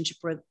relationship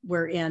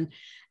we're in?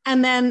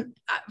 And then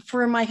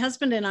for my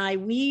husband and I,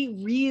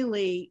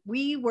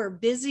 we were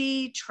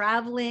busy,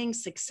 traveling,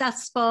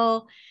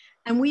 successful,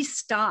 and we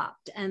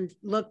stopped and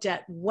looked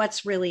at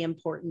what's really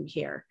important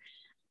here.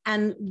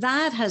 And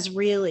that has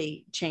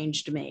really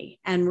changed me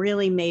and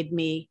really made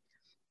me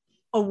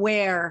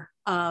aware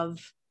of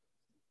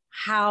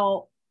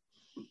how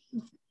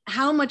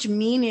much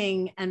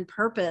meaning and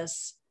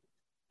purpose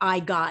I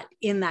got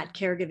in that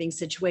caregiving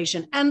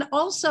situation. And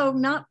also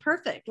not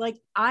perfect. Like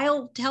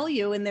I'll tell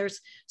you, and there's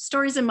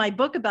stories in my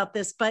book about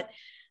this, but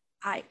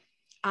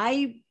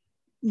I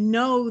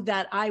know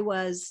that I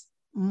was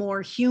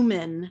more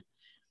human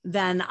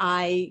than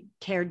I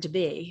cared to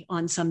be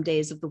on some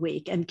days of the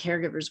week. And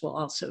caregivers will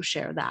also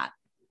share that.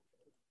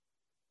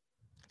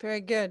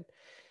 Very good.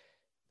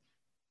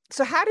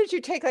 So how did you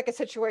take like a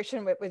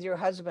situation with your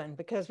husband?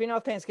 Because we know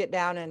things get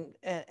down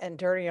and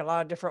dirty in a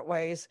lot of different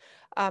ways.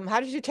 How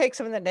did you take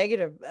some of the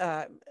negative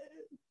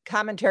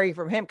commentary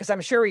from him? Because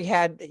I'm sure he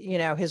had,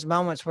 his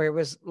moments where it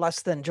was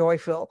less than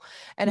joyful.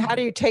 And how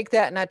do you take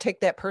that and not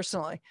take that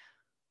personally?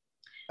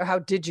 Or how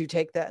did you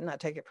take that and not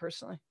take it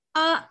personally?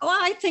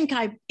 I think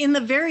in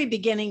the very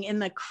beginning, in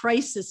the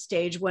crisis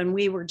stage, when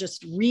we were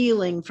just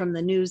reeling from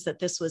the news that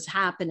this was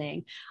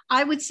happening,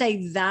 I would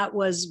say that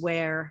was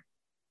where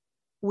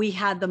we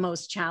had the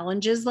most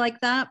challenges like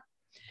that.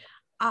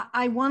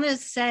 I want to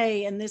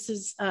say, and this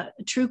is a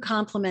true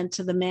compliment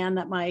to the man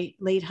that my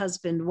late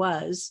husband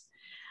was,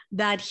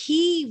 that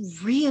he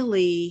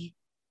really,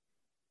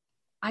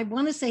 I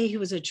want to say he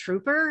was a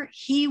trooper.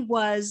 He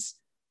was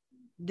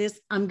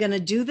I'm going to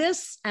do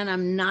this and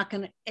I'm not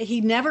going to,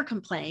 he never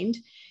complained.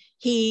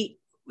 He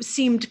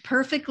seemed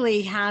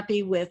perfectly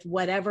happy with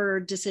whatever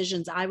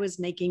decisions I was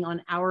making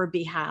on our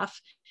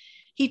behalf.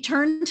 He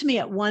turned to me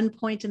at one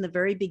point in the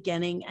very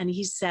beginning and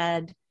he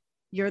said,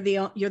 you're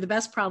the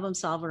best problem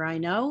solver I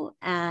know,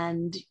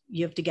 and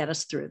you have to get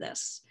us through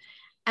this.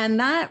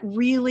 And that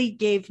really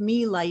gave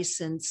me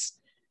license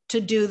to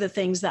do the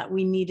things that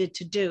we needed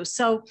to do.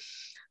 So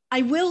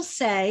I will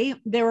say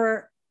there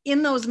were,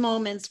 in those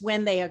moments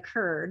when they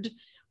occurred,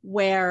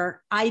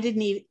 where I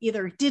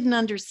didn't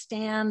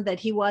understand that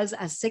he was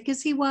as sick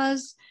as he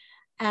was.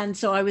 And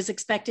so I was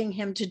expecting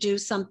him to do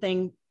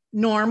something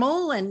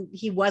normal and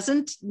he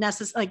wasn't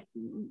necessarily. Like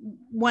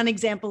one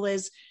example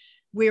is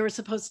we were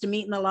supposed to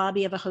meet in the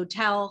lobby of a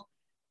hotel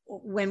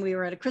when we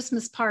were at a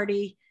Christmas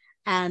party.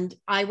 And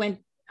I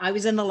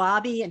was in the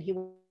lobby and he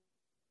was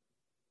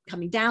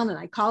coming down and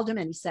I called him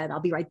and he said, I'll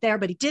be right there,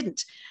 but he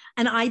didn't.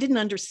 And I didn't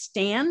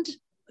understand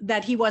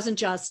that he wasn't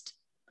just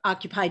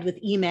occupied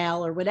with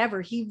email or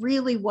whatever. He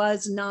really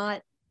was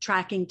not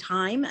tracking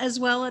time as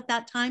well at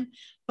that time,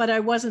 but I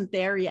wasn't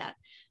there yet.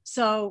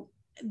 So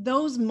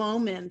those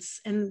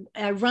moments, and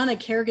I run a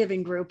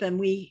caregiving group and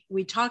we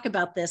talk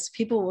about this,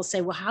 people will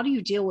say, well, how do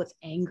you deal with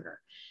anger?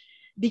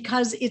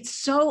 Because it's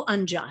so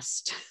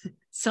unjust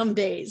some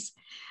days.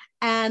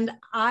 And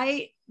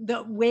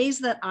the ways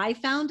that I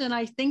found, and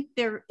I think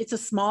it's a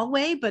small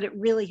way, but it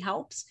really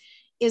helps,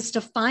 is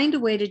to find a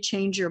way to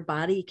change your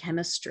body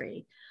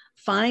chemistry,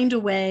 find a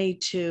way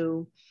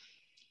to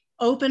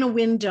open a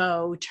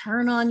window,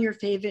 turn on your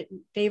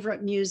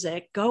favorite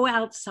music, go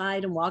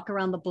outside and walk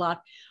around the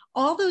block.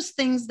 All those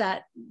things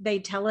that they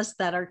tell us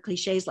that are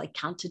cliches, like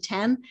count to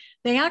 10,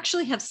 they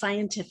actually have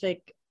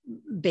scientific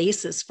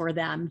basis for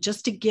them,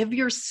 just to give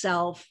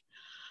yourself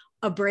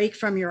a break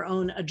from your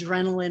own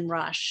adrenaline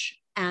rush.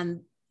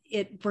 And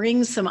it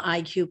brings some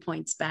IQ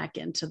points back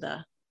into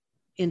the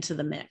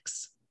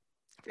mix.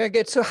 Very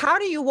good. So how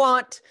do you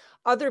want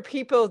other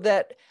people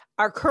that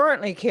are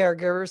currently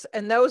caregivers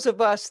and those of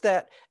us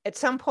that at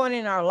some point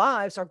in our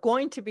lives are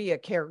going to be a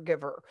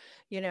caregiver?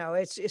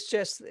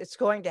 It's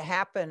going to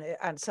happen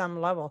on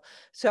some level.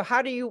 So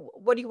what do you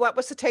want?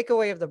 What's the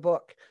takeaway of the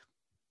book?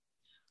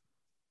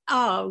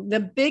 Oh, the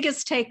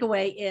biggest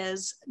takeaway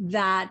is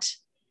that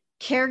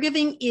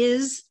caregiving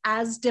is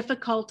as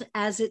difficult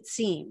as it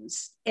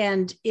seems.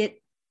 And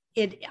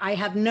I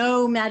have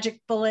no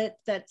magic bullet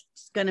that's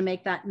going to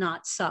make that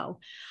not so.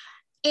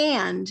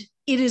 And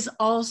it is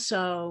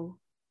also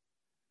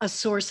a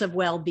source of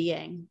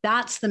well-being.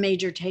 That's the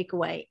major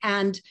takeaway.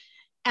 And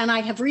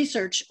I have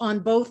research on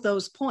both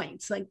those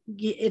points. Like,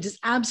 it is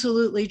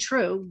absolutely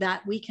true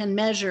that we can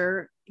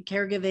measure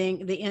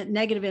caregiving, the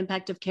negative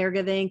impact of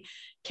caregiving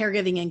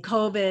in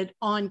COVID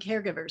on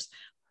caregivers.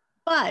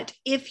 But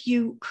if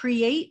you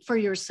create for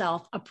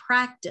yourself a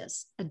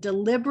practice, a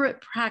deliberate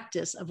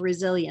practice of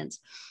resilience,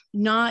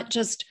 not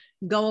just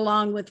go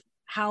along with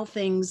how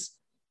things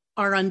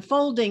are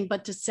unfolding,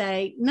 but to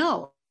say,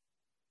 no,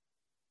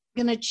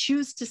 I'm going to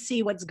choose to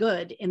see what's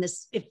good in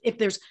this.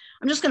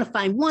 I'm just going to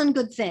find one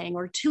good thing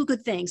or two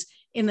good things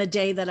in the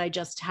day that I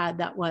just had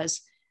that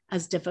was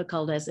as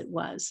difficult as it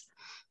was.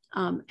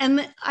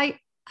 And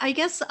I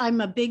guess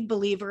I'm a big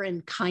believer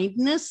in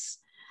kindness.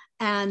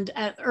 And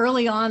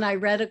early on, I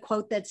read a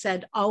quote that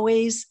said,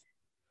 always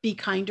be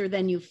kinder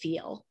than you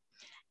feel.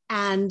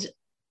 And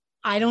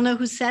I don't know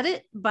who said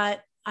it,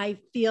 but I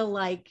feel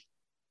like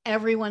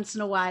every once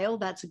in a while,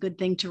 that's a good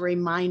thing to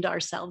remind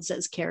ourselves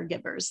as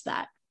caregivers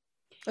that.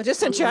 Well,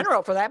 just in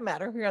general, for that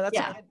matter,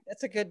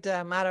 that's a good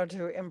motto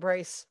to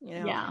embrace,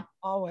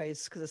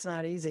 always, because it's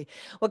not easy.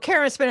 Well,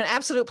 Karen, it's been an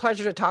absolute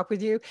pleasure to talk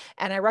with you.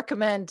 And I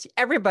recommend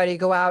everybody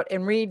go out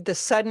and read the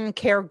Sudden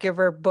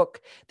Caregiver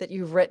book that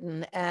you've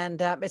written.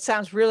 And it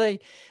sounds really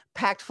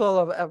packed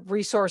full of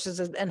resources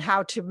and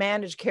how to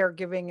manage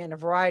caregiving and a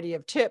variety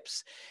of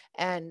tips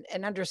and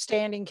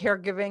understanding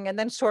caregiving, and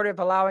then sort of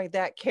allowing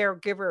that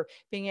caregiver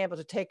being able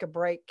to take a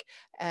break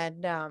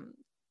and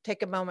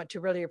take a moment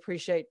to really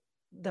appreciate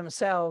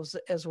themselves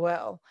as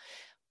well.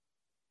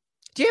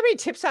 Do you have any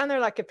tips on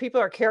there? Like, if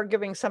people are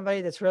caregiving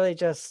somebody that's really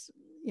just,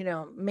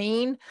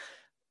 mean?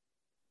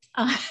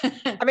 I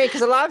mean,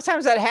 because a lot of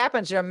times that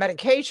happens,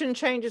 medication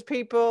changes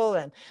people.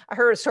 And I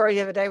heard a story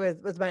the other day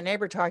with my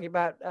neighbor talking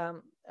about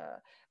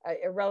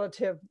a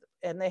relative,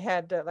 and they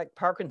had like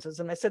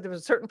Parkinson's, and they said there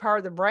was a certain part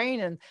of the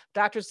brain, and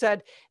doctor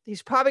said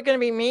he's probably going to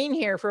be mean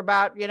here for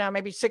about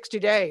maybe 60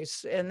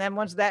 days, and then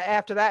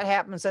after that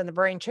happens, then the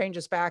brain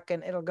changes back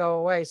and it'll go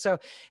away. So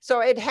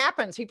it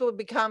happens. People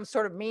become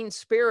sort of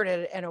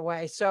mean-spirited in a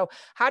way. So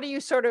how do you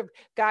sort of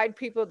guide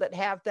people that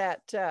have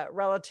that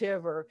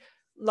relative or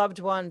loved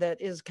one that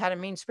is kind of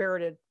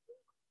mean-spirited?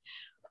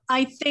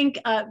 I think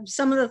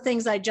some of the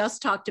things I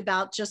just talked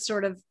about, just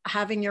sort of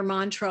having your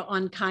mantra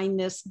on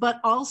kindness, but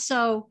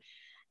also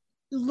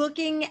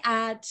looking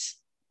at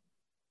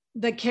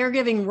the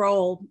caregiving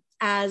role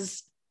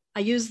as, I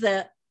use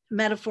the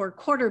metaphor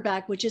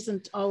quarterback, which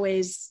isn't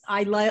always,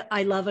 I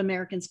love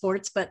American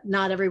sports, but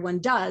not everyone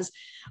does.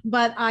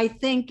 But I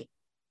think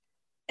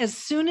as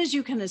soon as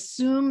you can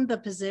assume the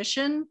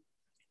position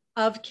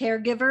of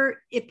caregiver,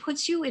 it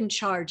puts you in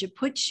charge. It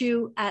puts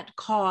you at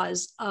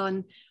cause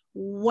on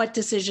what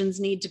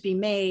decisions need to be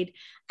made.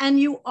 And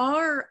you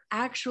are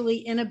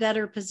actually in a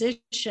better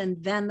position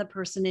than the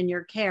person in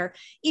your care,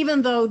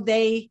 even though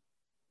they,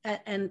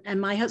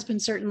 and my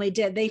husband certainly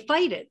did, they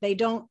fight it.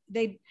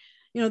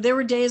 There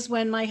were days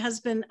when my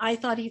husband,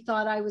 he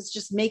thought I was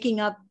just making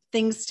up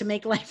things to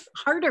make life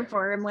harder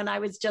for him when I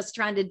was just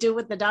trying to do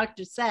what the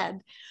doctor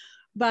said.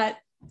 But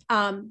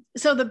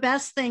so the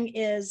best thing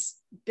is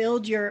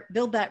build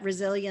that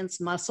resilience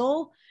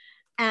muscle.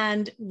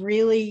 And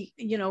really,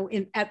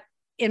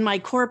 in my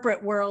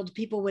corporate world,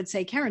 people would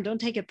say, Karen,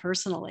 don't take it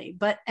personally.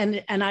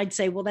 And I'd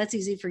say, well, that's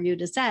easy for you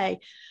to say.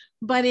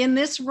 But in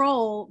this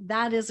role,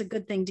 that is a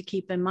good thing to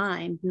keep in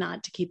mind,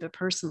 not to keep it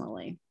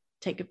personally,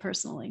 take it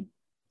personally.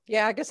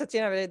 Yeah, I guess at the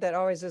end of the day, that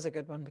always is a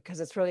good one, because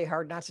it's really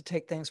hard not to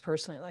take things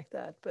personally like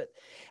that. But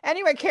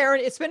anyway, Karen,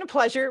 it's been a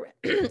pleasure.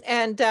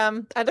 And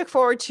I look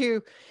forward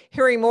to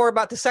hearing more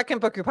about the second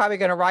book you're probably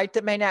going to write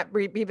that may not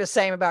be the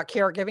same about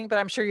caregiving, but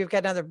I'm sure you've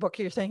got another book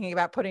you're thinking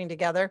about putting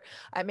together,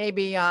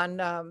 maybe on,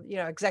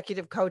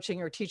 executive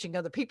coaching or teaching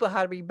other people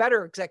how to be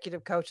better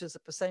executive coaches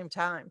at the same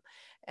time.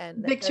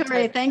 And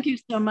Victoria, thank you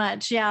so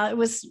much. Yeah, it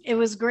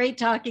was great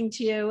talking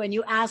to you, and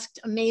you asked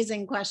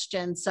amazing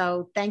questions.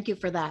 So thank you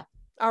for that.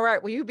 All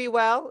right. Well, you be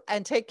well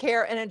and take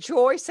care and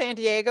enjoy San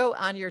Diego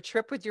on your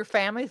trip with your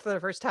family for the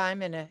first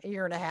time in a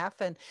year and a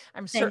half. And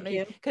I'm certainly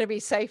going to be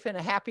safe and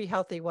a happy,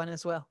 healthy one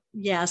as well.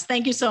 Yes.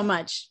 Thank you so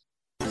much.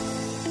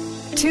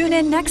 Tune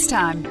in next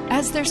time,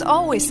 as there's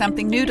always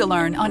something new to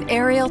learn on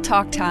Ariel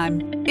Talk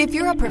Time. If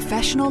you're a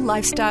professional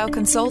lifestyle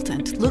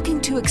consultant looking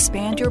to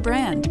expand your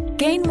brand,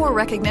 gain more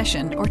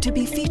recognition, or to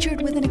be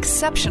featured with an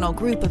exceptional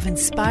group of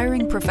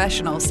inspiring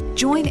professionals,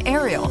 join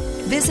Ariel.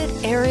 Visit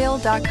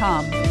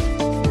Ariel.com.